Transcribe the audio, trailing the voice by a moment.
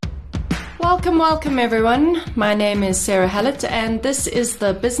Welcome everyone. My name is Sarah Hallett and this is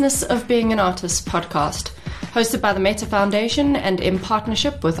the Business of Being an Artist podcast, hosted by the Meta Foundation and in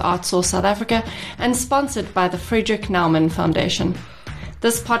partnership with ArtSource South Africa and sponsored by the Friedrich Naumann Foundation.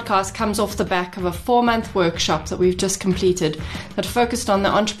 This podcast comes off the back of a 4-month workshop that we've just completed that focused on the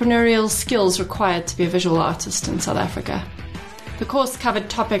entrepreneurial skills required to be a visual artist in South Africa. The course covered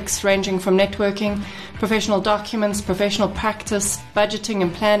topics ranging from networking, professional documents, professional practice, budgeting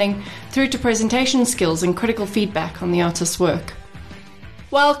and planning, through to presentation skills and critical feedback on the artist's work.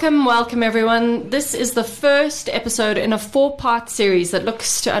 Welcome everyone. This is the first episode in a 4-part series that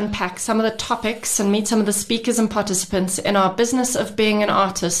looks to unpack some of the topics and meet some of the speakers and participants in our Business of Being an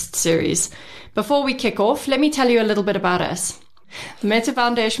Artist series. Before we kick off, let me tell you a little bit about us. The Meta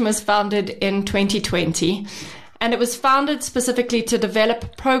Foundation was founded in 2020. And it was founded specifically to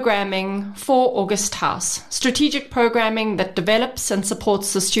develop programming for August House, strategic programming that develops and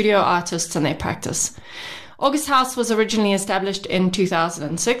supports the studio artists and their practice. August House was originally established in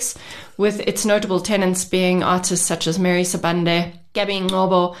 2006, with its notable tenants being artists such as Mary Sabande, Gabby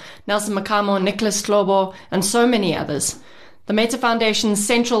Ngobo, Nelson Makamo, Nicholas Klobo, and so many others. The Meta Foundation's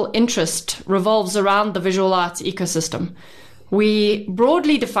central interest revolves around the visual arts ecosystem. We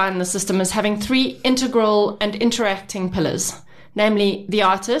broadly define the system as having 3 integral and interacting pillars, namely the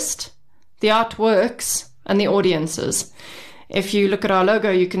artist, the artworks, and the audiences. If you look at our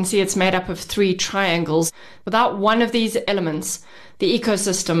logo, you can see it's made up of 3 triangles. Without one of these elements, the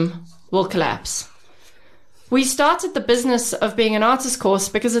ecosystem will collapse. We started the Business of Being an Artist course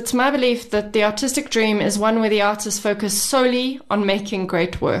because it's my belief that the artistic dream is one where the artists focus solely on making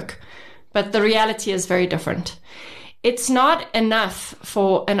great work. But the reality is very different. It's not enough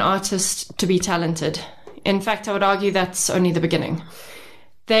for an artist to be talented. In fact, I would argue that's only the beginning.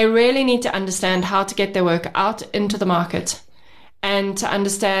 They really need to understand how to get their work out into the market and to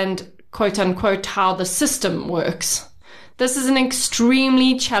understand, quote unquote, how the system works. This is an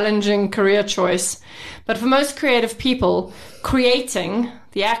extremely challenging career choice, but for most creative people, creating,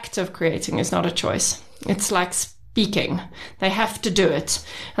 the act of creating, is not a choice. It's like speaking. They have to do it,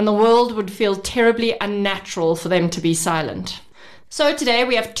 and the world would feel terribly unnatural for them to be silent. So today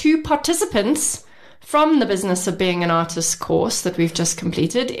we have 2 participants from the Business of Being an Artist course that we've just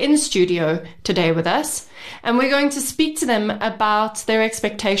completed in studio today with us, and we're going to speak to them about their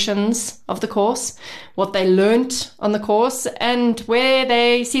expectations of the course, what they learnt on the course, and where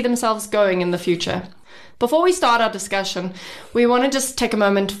they see themselves going in the future. Before we start our discussion, we want to just take a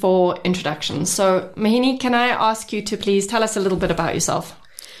moment for introductions. So, Mohini, can I ask you to please tell us a little bit about yourself?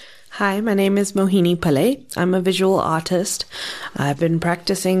 Hi, my name is Mohini Pillay. I'm a visual artist. I've been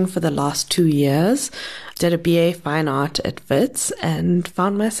practicing for the last 2 years. Did a BA Fine Art at Wits and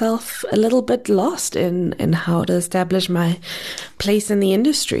found myself a little bit lost in how to establish my place in the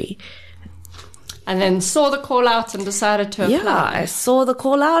industry. And then saw the call out and decided to apply. Yeah, I saw the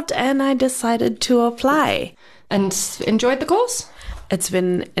call out and I decided to apply. And enjoyed the course? It's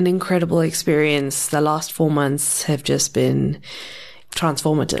been an incredible experience. The last 4 months have just been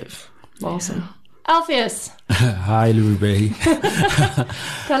transformative. Awesome. Alpheus. Hi, Louis.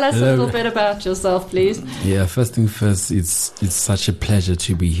 Tell us a little bit about yourself, please. Yeah, first thing first, it's such a pleasure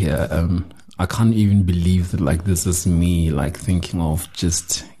to be here. I can't even believe that this is me thinking of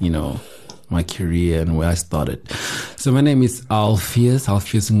just, my career and where I started. So my name is Alpheus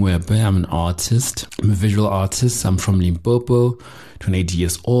Ngwebe. I'm an artist. I'm a visual artist. I'm from Limpopo, 28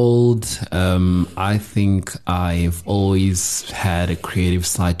 years old. I think I've always had a creative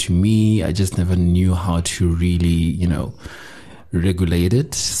side to me. I just never knew how to really, regulate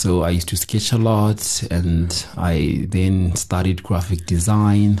it. So I used to sketch a lot, and I then studied graphic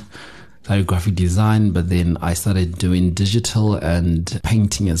design, but then I started doing digital and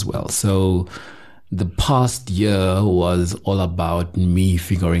painting as well. So the past year was all about me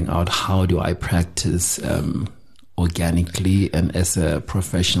figuring out how do I practice organically and as a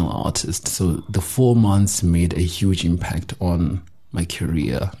professional artist. So the 4 months made a huge impact on my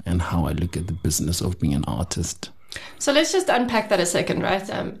career and how I look at the business of being an artist. So let's just unpack that a second, right?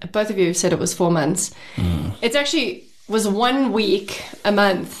 Both of you said it was 4 months. It actually was 1 week a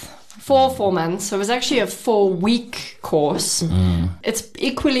month. For 4 months. So it was actually a 4-week course. It's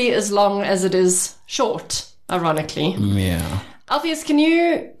equally as long as it is short, ironically. Yeah. Alpheus, can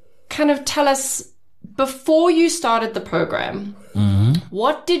you kind of tell us, before you started the program,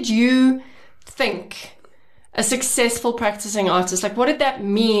 what did you think a successful practicing artist, what did that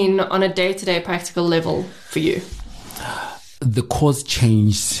mean on a day-to-day practical level for you? The course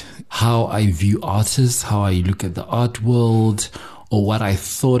changed how I view artists, how I look at the art world, or what I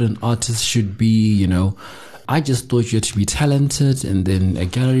thought an artist should be, I just thought you had to be talented, and then a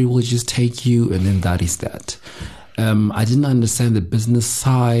gallery will just take you, and then that is that. I didn't understand the business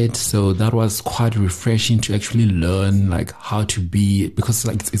side, so that was quite refreshing to actually learn like how to be, because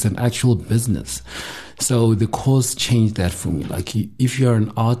like it's an actual business. So the course changed that for me. Like if you're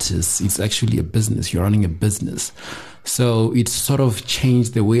an artist, it's actually a business. You're running a business. So it sort of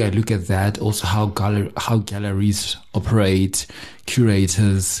changed the way I look at that. Also how galleries operate,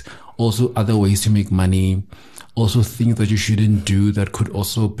 curators, also other ways to make money. Also things that you shouldn't do that could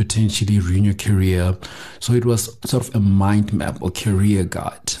also potentially ruin your career. So it was sort of a mind map or career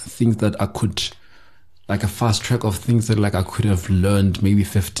guide. Things that I could, like a fast track of things that like I could have learned maybe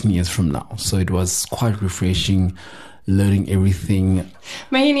 15 years from now. So it was quite refreshing learning everything.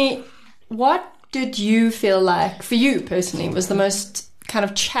 Mohini, what did you feel like, for you personally, was the most kind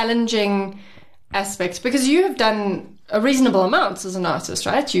of challenging aspect? Because you have done a reasonable amount as an artist,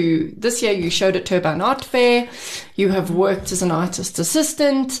 right? This year you showed at Turbine Art Fair. You have worked as an artist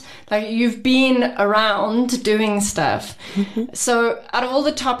assistant. Like you've been around doing stuff. Mm-hmm. So out of all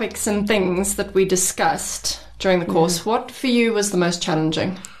the topics and things that we discussed during the course, what for you was the most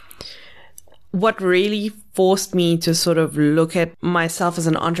challenging? What really forced me to sort of look at myself as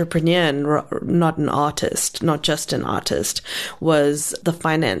an entrepreneur and not an artist, not just an artist, was the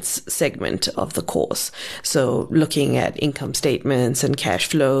finance segment of the course. So looking at income statements and cash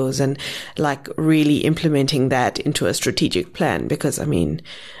flows and like really implementing that into a strategic plan. Because I mean,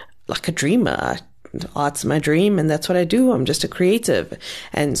 like a dreamer, art's my dream and that's what I do. I'm just a creative.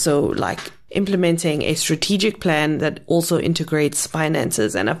 And so like implementing a strategic plan that also integrates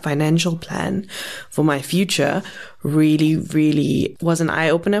finances and a financial plan for my future really, really was an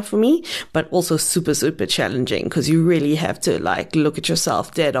eye-opener for me, but also super, super challenging because you really have to like look at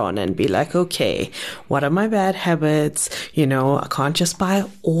yourself dead on and be like, okay, what are my bad habits? You know, I can't just buy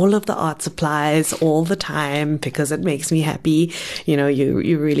all of the art supplies all the time because it makes me happy. You know,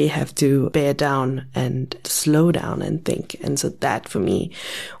 you really have to bear down and slow down and think. And so that for me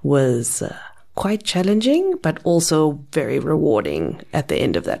was quite challenging, but also very rewarding at the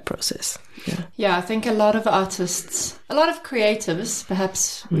end of that process. Yeah, I think a lot of artists, a lot of creatives,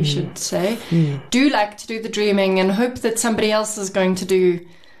 perhaps we should say, do like to do the dreaming and hope that somebody else is going to do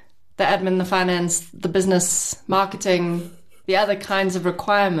the admin, the finance, the business, marketing, the other kinds of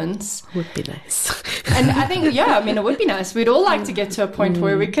requirements. Would be nice. And I think, yeah, I mean, it would be nice. We'd all like to get to a point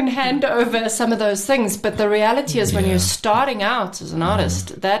where we can hand over some of those things. But the reality is when you're starting out as an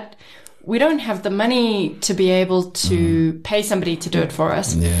artist, that we don't have the money to be able to pay somebody to do it for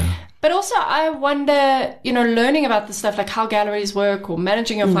us. Yeah. But also, I wonder, you know, learning about the stuff like how galleries work or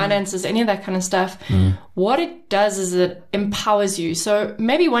managing your finances, any of that kind of stuff, what it does is it empowers you. So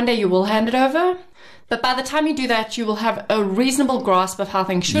maybe one day you will hand it over, but by the time you do that, you will have a reasonable grasp of how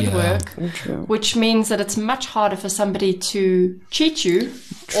things should work, which means that it's much harder for somebody to cheat you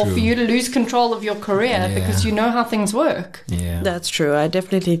or for you to lose control of your career because you know how things work. Yeah. That's true. I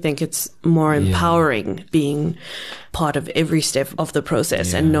definitely think it's more empowering being part of every step of the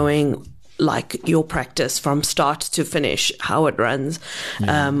process and knowing like your practice from start to finish, how it runs,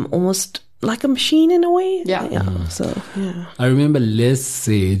 almost like a machine in a way. I remember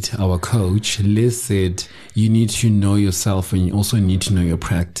our coach, Les said, you need to know yourself and you also need to know your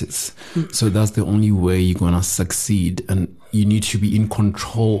practice. So that's the only way you're going to succeed. And you need to be in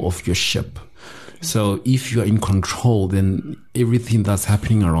control of your ship. So if you're in control, then everything that's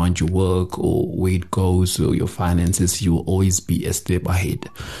happening around your work or where it goes or your finances, you will always be a step ahead.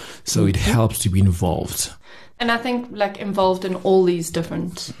 So it helps to be involved. And I think like involved in all these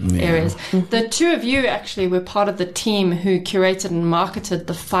different areas. The two of you actually were part of the team who curated and marketed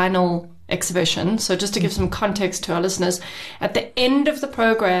the final exhibition. So just to give some context to our listeners, at the end of the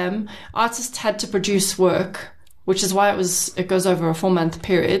program, artists had to produce work, which is why it goes over a 4-month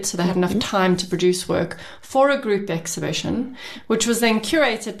period. So they had enough time to produce work for a group exhibition, which was then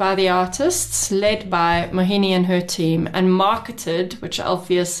curated by the artists, led by Mohini and her team, and marketed, which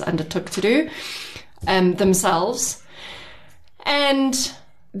Alpheus undertook to do themselves. And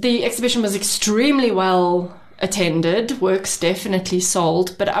the exhibition was extremely well attended. Works definitely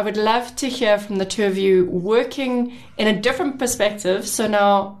sold. But I would love to hear from the two of you working in a different perspective. So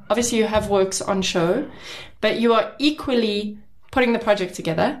now, obviously, you have works on show, but you are equally putting the project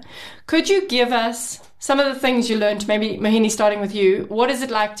together. Could you give us some of the things you learned, maybe Mohini, starting with you? What is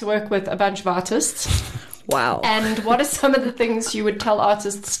it like to work with a bunch of artists? Wow. And what are some of the things you would tell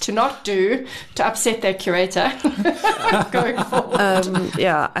artists to not do to upset their curator going forward?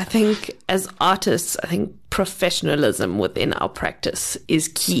 I think as artists, I think professionalism within our practice is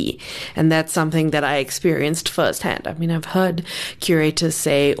key. And that's something that I experienced firsthand. I mean, I've heard curators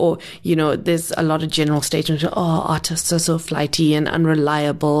say, or, there's a lot of general statements, artists are so flighty and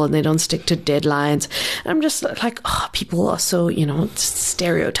unreliable and they don't stick to deadlines. And I'm just like, people are so,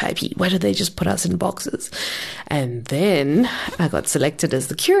 stereotypy. Why do they just put us in boxes? And then I got selected as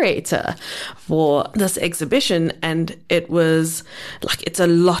the curator for this exhibition, and it was like, it's a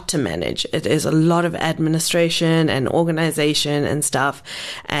lot to manage. It is a lot of administration and organization and stuff,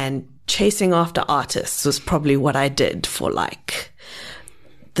 and chasing after artists was probably what I did for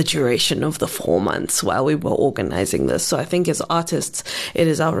the duration of the 4 months while we were organizing this. So I think as artists, it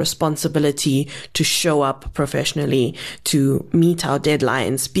is our responsibility to show up professionally, to meet our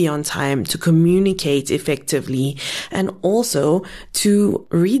deadlines, be on time, to communicate effectively, and also to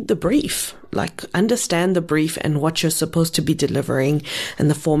read the brief. Understand the brief and what you're supposed to be delivering and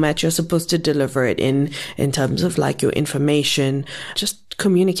the format you're supposed to deliver it in terms of your information. Just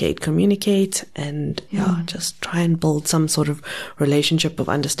communicate and just try and build some sort of relationship of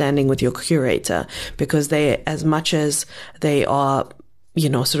understanding with your curator, because they, as much as they are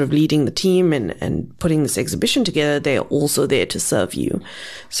sort of leading the team and putting this exhibition together, they're also there to serve you.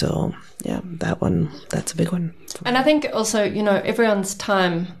 So yeah, that's a big one. And I think also, everyone's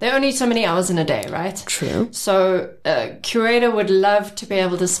time, there are only so many hours in a day, right? True. So a curator would love to be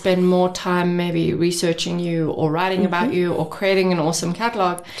able to spend more time maybe researching you or writing about you or creating an awesome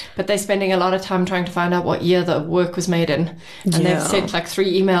catalog, but they're spending a lot of time trying to find out what year the work was made in. And they've sent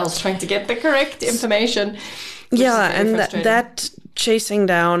 3 emails trying to get the correct information. Yeah, and that chasing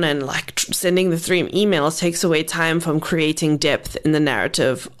down and sending the 3 emails takes away time from creating depth in the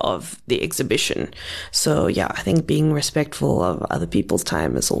narrative of the exhibition. So yeah, I think being respectful of other people's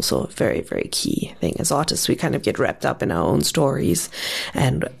time is also a very, very key thing. As artists, we kind of get wrapped up in our own stories,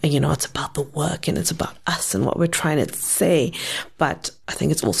 and it's about the work and it's about us and what we're trying to say. But I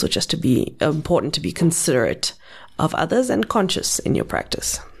think it's also just important to be considerate of others and conscious in your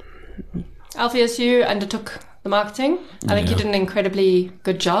practice. Alpheus, you undertook the marketing. I think you did an incredibly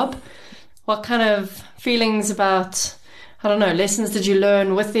good job. What kind of feelings about, lessons did you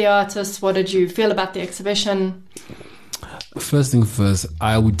learn with the artists? What did you feel about the exhibition? First thing first,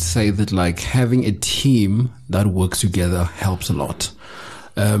 I would say that having a team that works together helps a lot.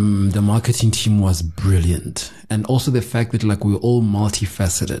 The marketing team was brilliant. And also the fact that we're all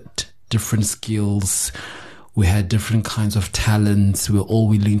multifaceted, different skills. We had different kinds of talents. We were all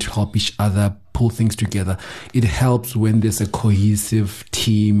willing to help each other, pull things together. It helps when there's a cohesive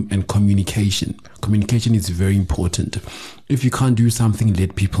team and communication. Communication is very important. If you can't do something,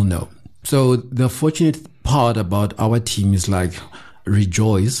 let people know. So the fortunate part about our team is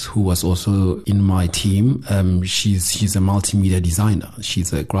Rejoice, who was also in my team. She's a multimedia designer.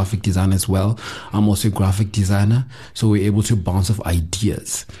 She's a graphic designer as well. I'm also a graphic designer. So we're able to bounce off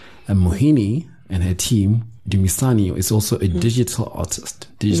ideas. And Mohini and her team, Dumisani, is also a digital artist,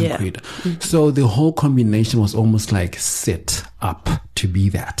 digital creator. So the whole combination was almost set up to be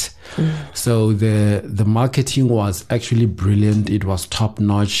that. So the marketing was actually brilliant. It was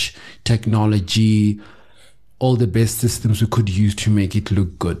top-notch technology, all the best systems we could use to make it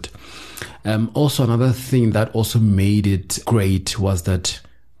look good. Also, another thing that also made it great was that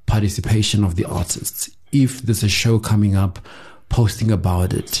participation of the artists. If there's a show coming up, posting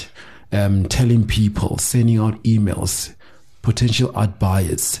about it, telling people, sending out emails, potential art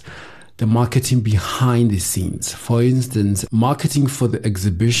buyers, the marketing behind the scenes. For instance, marketing for the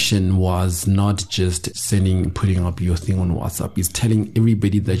exhibition was not just putting up your thing on WhatsApp. It's telling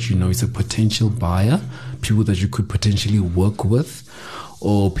everybody that is a potential buyer, people that you could potentially work with,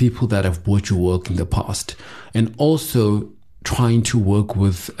 or people that have bought your work in the past. And also trying to work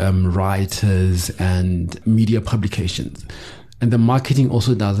with writers and media publications. And the marketing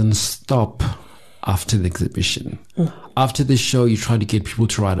also doesn't stop after the exhibition. After the show, you try to get people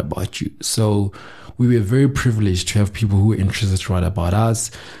to write about you. So we were very privileged to have people who were interested to write about us.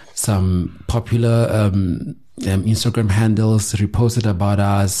 Some popular Instagram handles reposted about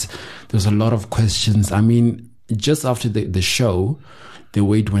us. There was a lot of questions. I mean, just after the show, the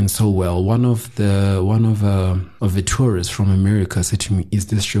wait went so well. One of the tourists from America said to me, "Is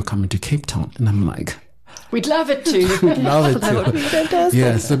this show coming to Cape Town?" And I'm like, we'd love it to. Love it That would be fantastic.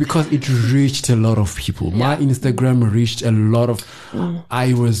 Yeah, so because it reached a lot of people. My Instagram reached a lot of...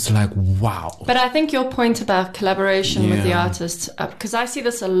 I was like, wow. But I think your point about collaboration with the artists, because I see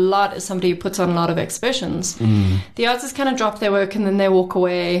this a lot as somebody who puts on a lot of exhibitions. The artists kind of drop their work and then they walk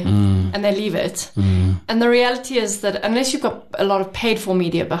away and they leave it. And And the reality is that unless you've got a lot of paid for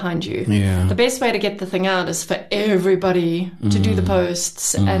media behind you, the best way to get the thing out is for everybody to do the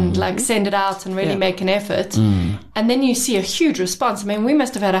posts and like send it out and really make an effort. And then you see a huge response. I mean, we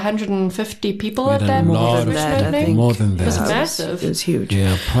must have had 150 people at that exhibition opening. More than that. It was massive. It was huge.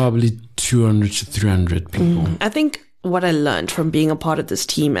 Yeah, probably 200 to 300 people. I think what I learned from being a part of this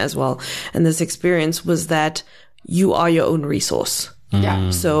team as well and this experience was that you are your own resource. Yeah.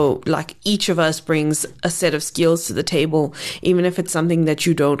 So like each of us brings a set of skills to the table, even if it's something that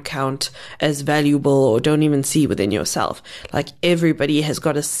you don't count as valuable or don't even see within yourself. Like everybody has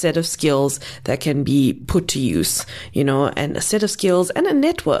got a set of skills that can be put to use, you know, and a set of skills and a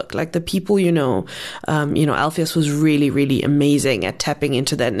network. Like the people, Alpheus was really, really amazing at tapping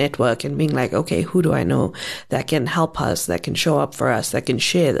into that network and being like, okay, who do I know that can help us, that can show up for us, that can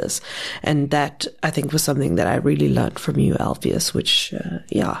share this? And that I think was something that I really learned from you, Alpheus, which one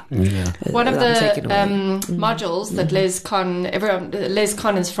of the modules that Les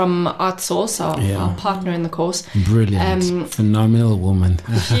Conn is from ArtSource, our partner in the course. Brilliant, phenomenal woman.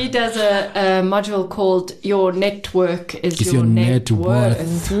 She does a module called Your Network is Your Net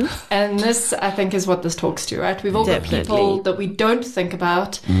Worth. And this, I think, is what this talks to, right? We've all got people that we don't think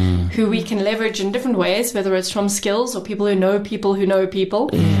about who we can leverage in different ways, whether it's from skills or people who know people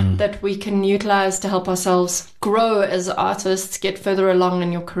that we can utilize to help ourselves grow as artists, get further along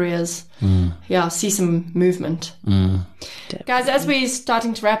in your careers. See some movement. Guys, as we're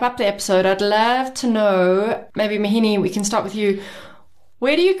starting to wrap up the episode, I'd love to know, maybe Mohini, we can start with you.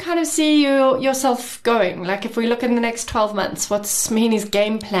 Where do you kind of see yourself going? Like if we look in the next 12 months, what's Mohini's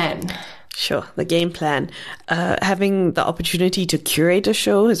game plan? Sure, the game plan. Having the opportunity to curate a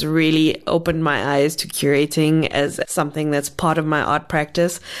show has really opened my eyes to curating as something that's part of my art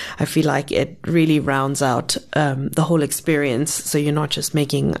practice. I feel like it really rounds out the whole experience. So you're not just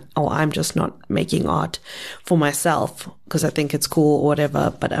I'm just not making art for myself because I think it's cool or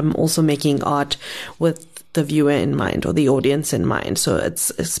whatever, but I'm also making art with the viewer in mind or the audience in mind. So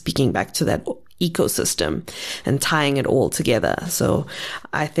it's speaking back to that ecosystem and tying it all together. So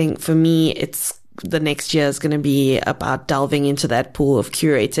I think for me, the next year is going to be about delving into that pool of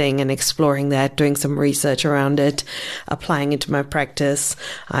curating and exploring that, doing some research around it, applying it to my practice.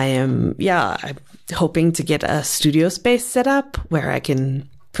 I'm hoping to get a studio space set up where I can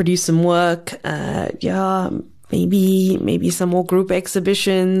produce some work. Maybe some more group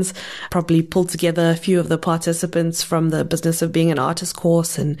exhibitions, probably pull together a few of the participants from the Business of Being an Artist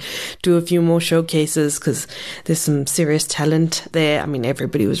course and do a few more showcases because there's some serious talent there. I mean,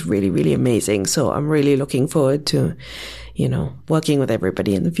 everybody was really, really amazing. So I'm really looking forward to, working with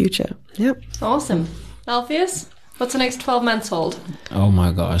everybody in the future. Yep. Awesome. Alpheus, what's the next 12 months hold? Oh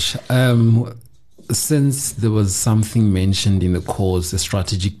my gosh. Since there was something mentioned in the course, a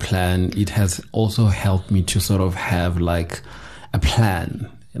strategic plan, it has also helped me to sort of have like a plan.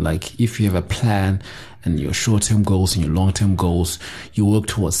 Like if you have a plan and your short-term goals and your long-term goals, you work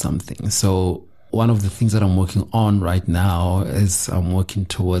towards something. So one of the things that I'm working on right now is I'm working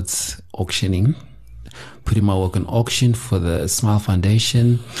towards auctioning, putting my work on auction for the Smile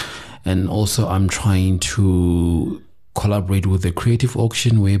Foundation. And also I'm trying to collaborate with the creative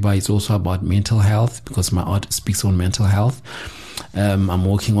auction, whereby it's also about mental health because my art speaks on mental health. I'm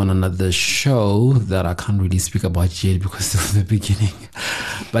working on another show that I can't really speak about yet because of the beginning,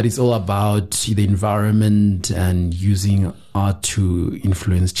 but it's all about the environment and using art to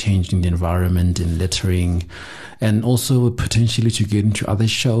influence change in the environment and lettering, and also potentially to get into other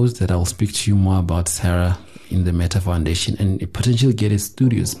shows that I'll speak to you more about, Sarah, in the Meta Foundation, and potentially get a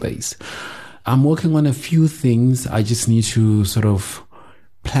studio space. I'm working on a few things. I just need to sort of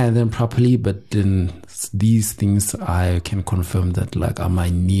plan them properly, but then these things I can confirm that like are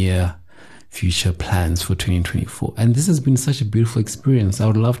my near future plans for 2024. And this has been such a beautiful experience. I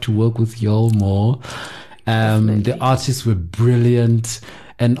would love to work with y'all more. The artists were brilliant.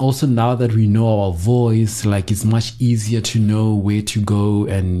 And also now that we know our voice, like it's much easier to know where to go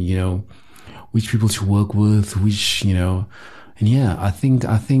and, which people to work with, and yeah, I think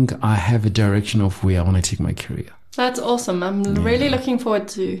I have a direction of where I want to take my career. That's awesome. I'm really looking forward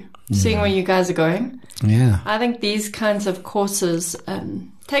to seeing where you guys are going. Yeah. I think these kinds of courses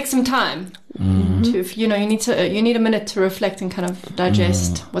take some time. To, you need a minute to reflect and kind of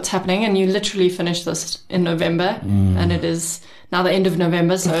digest what's happening. And you literally finished this in November, and it is now the end of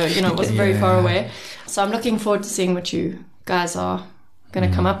November, so it wasn't very far away. So I'm looking forward to seeing what you guys are going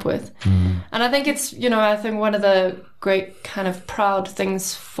to come up with. And I think it's, I think one of the great kind of proud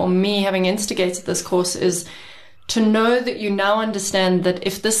things for me having instigated this course is to know that you now understand that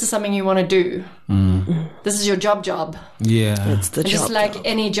if this is something you want to do, this is your job. Yeah. It's the And job. just like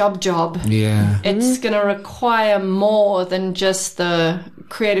any job, Yeah. it's going to require more than just the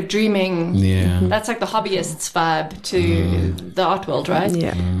creative dreaming. Yeah. That's like the hobbyist's vibe to the art world, right?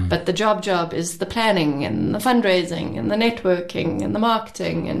 Yeah. But the job is the planning and the fundraising and the networking and the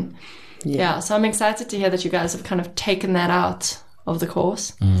marketing. And so I'm excited to hear that you guys have kind of taken that out of the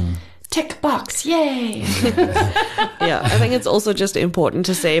course. Tick box, yay! Yeah, I think it's also just important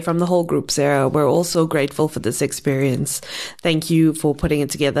to say from the whole group, Sarah, we're also grateful for this experience. Thank you for putting it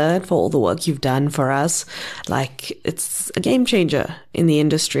together and for all the work you've done for us. Like, it's a game changer in the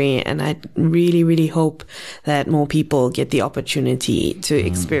industry, and I really, really hope that more people get the opportunity to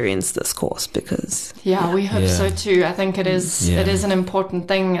experience this course because... Yeah, we hope so too. I think it is an important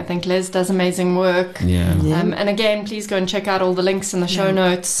thing. I think Les does amazing work. Yeah. And again, please go and check out all the links in the show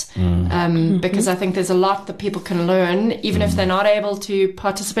notes. Because I think there's a lot that people can learn, even if they're not able to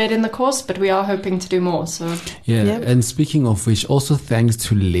participate in the course, but we are hoping to do more. So And speaking of which, also thanks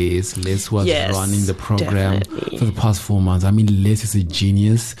to Les who was running the program for the past 4 months. I mean, Les is a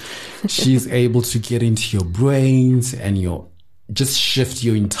genius. She's able to get into your brains and just shift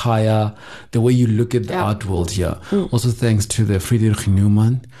your entire, the way you look at the art world here. Also thanks to the Friedrich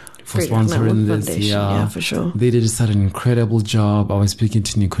Neumann for sponsoring this. Yeah, for sure. They did such an incredible job. I was speaking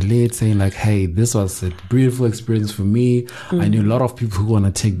to Nicolette saying like, hey, this was a beautiful experience for me. I knew a lot of people who want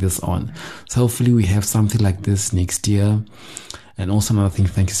to take this on. So hopefully we have something like this next year. And also another thing,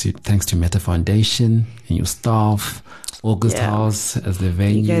 thanks to Meta Foundation and your staff, August House as the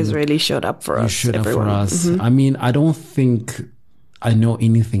venue. You guys really showed up for us. You showed up everyone. for us. I mean, I don't think I know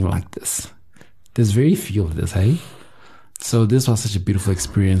anything like this. There's very few of this, hey? So this was such a beautiful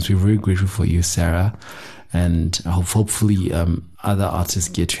experience. We're very grateful for you, Sarah. And hopefully other artists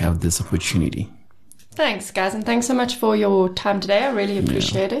get to have this opportunity. thanks, guys. And thanks so much for your time today. I really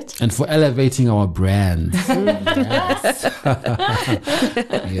appreciate it. And for elevating our brand.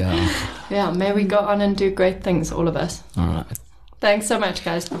 Yeah, may we go on and do great things, all of us. All right. Thanks so much,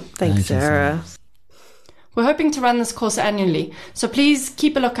 guys. Thanks, Sarah. We're hoping to run this course annually, so please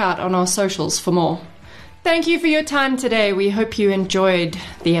keep a lookout on our socials for more. Thank you for your time today. We hope you enjoyed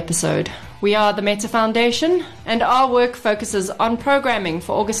the episode. We are the Meta Foundation, and our work focuses on programming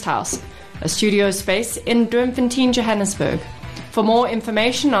for August House, a studio space in Bloemfontein, Johannesburg. For more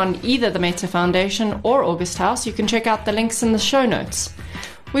information on either the Meta Foundation or August House, you can check out the links in the show notes.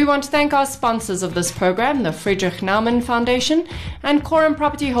 We want to thank our sponsors of this program, the Friedrich Naumann Foundation and Quorum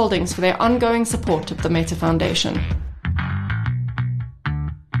Property Holdings, for their ongoing support of the Meta Foundation.